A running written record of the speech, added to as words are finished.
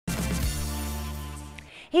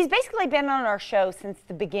He's basically been on our show since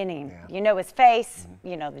the beginning. Yeah. You know his face,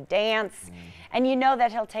 you know the dance, and you know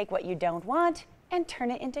that he'll take what you don't want and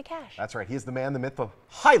turn it into cash. That's right. He's the man, the myth, the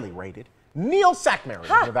highly rated Neil Sackmary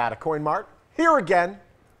of Nevada Coin Mart. Here again,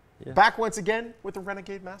 back once again with the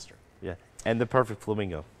Renegade Master. Yeah, and the perfect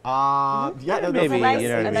flamingo. Yeah, maybe, nice, you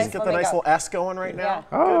know what I mean? He's got the nice little S going right now.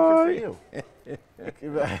 Yeah. Good for you.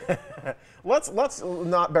 Let's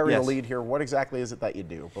not bury the lead here. What exactly is it that you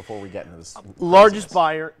do before we get into this? Largest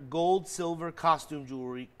buyer, gold, silver, costume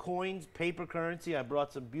jewelry, coins, paper currency. I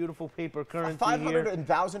brought some beautiful paper currency here. $500 and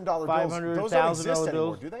 $1,000 bills. $500, Those don't exist $1,000 anymore,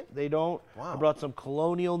 bills. do they? They don't. Wow. I brought some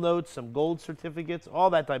colonial notes, some gold certificates, all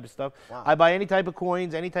that type of stuff. Wow. I buy any type of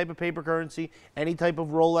coins, any type of paper currency, any type of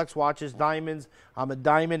Rolex watches, diamonds. I'm a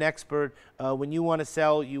diamond expert. When you want to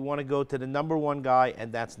sell, you want to go to the #1 guy,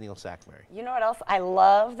 and that's Neil Sackmary. You know what else I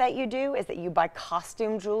love that you do is that you buy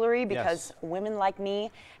costume jewelry, because women like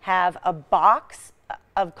me have a box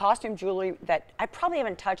of costume jewelry that I probably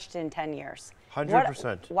haven't touched in 10 years.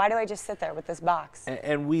 100%. Why do I just sit there with this box?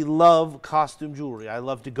 And we love costume jewelry. I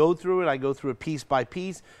love to go through it. I go through it piece by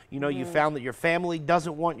piece. You know, you found that your family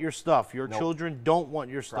doesn't want your stuff. Your children don't want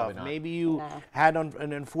your stuff. Maybe you had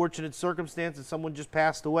an unfortunate circumstance and someone just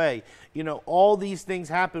passed away. You know, all these things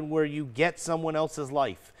happen where you get someone else's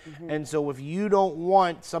life. And so if you don't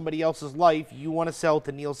want somebody else's life, you want to sell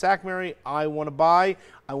to Neil Sackmary. I want to buy.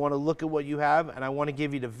 I want to look at what you have, and I want to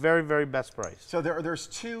give you the very, very best price. So there's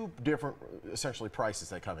two different, essentially, prices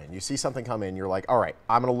that come in. You see something come in, you're like, all right,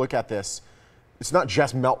 I'm going to look at this. It's not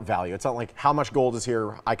just melt value. It's not like how much gold is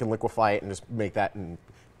here, I can liquefy it and just make that and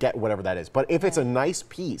get whatever that is. But if it's a nice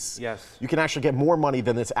piece, you can actually get more money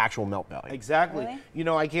than its actual melt value. Exactly. Really? You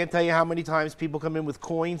know, I can't tell you how many times people come in with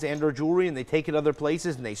coins and or jewelry and they take it other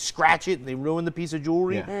places and they scratch it and they ruin the piece of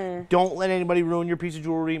jewelry. Don't let anybody ruin your piece of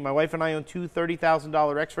jewelry. My wife and I own two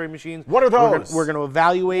 $30,000 x-ray machines. What are those? We're going to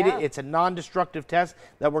evaluate it. It's a non-destructive test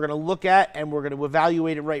that we're going to look at, and we're going to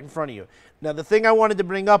evaluate it right in front of you. Now, the thing I wanted to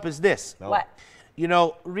bring up is this. What? You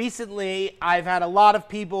know, recently I've had a lot of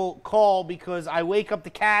people call because I wake up the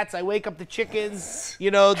cats, I wake up the chickens,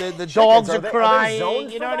 you know, the dogs are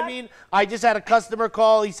crying, you know what I mean? I just had a customer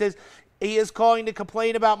call. He says he is calling to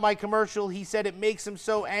complain about my commercial. He said it makes him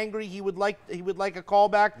so angry he would like a call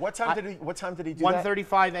back. What time did he do that?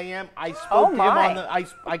 1:35 a.m. I spoke to him on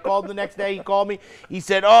the I called the next day. He called me. He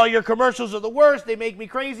said, "Oh, your commercials are the worst. They make me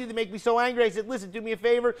crazy. They make me so angry." I said, "Listen, do me a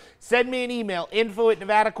favor. Send me an email,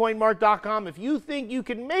 info@nevadacoinmart.com. If you think you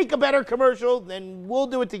can make a better commercial, then we'll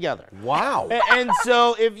do it together." Wow. And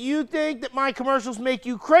so if you think that my commercials make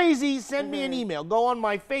you crazy, send me an email. Go on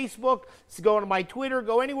my Facebook, go on my Twitter,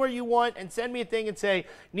 go anywhere you want, and send me a thing and say,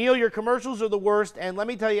 "Neil, your commercials are the worst, and let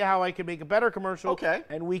me tell you how I can make a better commercial." Okay.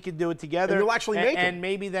 And we can do it together. And you'll actually make it. And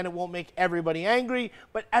maybe then it won't make everybody angry.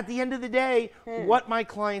 But at the end of the day, what my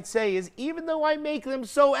clients say is, even though I make them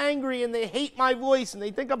so angry and they hate my voice and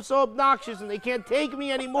they think I'm so obnoxious and they can't take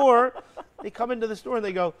me anymore, they come into the store and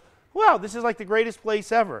they go, "Wow, this is like the greatest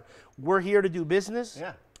place ever. We're here to do business.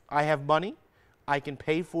 Yeah. I have money. I can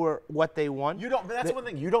pay for what they want." You don't. That's one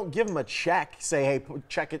thing. You don't give them a check. Say, "Hey,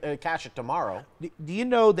 check it, cash it tomorrow." Do you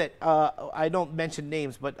know that I don't mention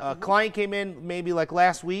names, but a client came in maybe like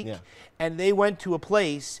last week, and they went to a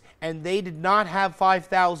place and they did not have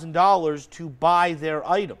 $5,000 to buy their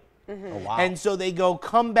item. Oh, wow. And so they go,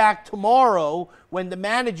 "Come back tomorrow when the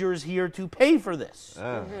manager is here to pay for this."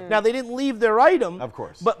 Now, they didn't leave their item. Of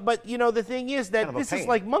course. But you know, the thing is that this is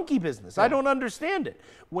like monkey business. I don't understand it.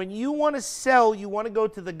 When you want to sell, you want to go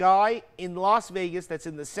to the guy in Las Vegas that's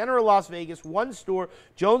in the center of Las Vegas, one store,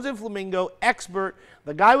 Jones and Flamingo, expert,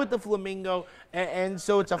 the guy with the flamingo. And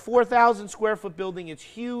so it's a 4,000 square foot building. It's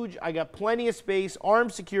huge. I got plenty of space,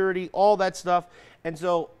 armed security, all that stuff. And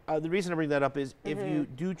so the reason I bring that up is if you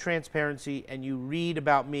do transparency and you read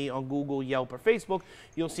about me on Google, Yelp, or Facebook,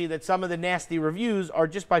 you'll see that some of the nasty reviews are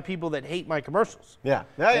just by people that hate my commercials.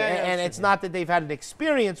 And it's not that they've had an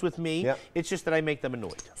experience with me. It's just that I make them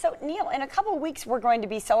annoyed. So, Neil, in a couple of weeks, we're going to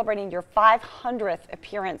be celebrating your 500th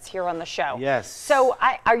appearance here on the show. Yes. So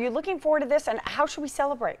are you looking forward to this, and how should we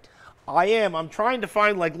celebrate? I am. I'm trying to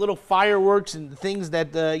find like little fireworks and things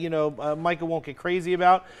that you know, Micah won't get crazy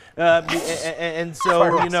about, and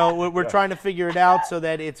so you know we're trying to figure it out so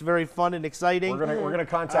that it's very fun and exciting. We're gonna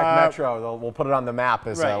contact Metro. We'll put it on the map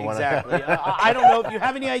as exactly. I don't know if you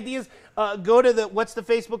have any ideas. Go to what's the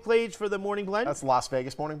Facebook page for the Morning Blend? That's Las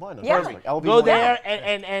Vegas Morning Blend. Yeah. LV Go there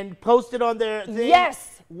and post it on their thing.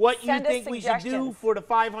 Yes. what you Send us think we should do suggestions. for the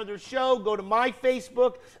 500 show. Go to my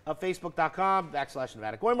Facebook,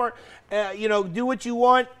 facebook.com/Nevada Coin Mart. You know, do what you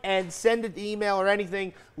want and send it email or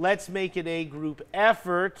anything. Let's make it a group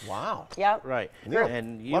effort. Wow. Yep. Right. Neil,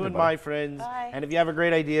 And you love and you, my buddy. friends. Bye. And if you have a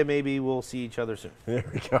great idea, maybe we'll see each other soon. There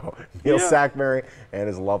we go. Neil Yeah. Sackmary and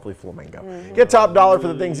his lovely flamingo. Get top dollar for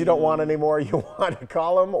the things you don't want anymore. You want to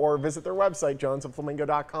call them or visit their website,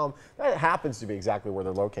 jonesandflamingo.com. That happens to be exactly where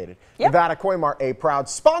they're located. Yep. Nevada Coin Mart, a proud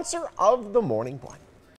sponsor of the Morning Blind.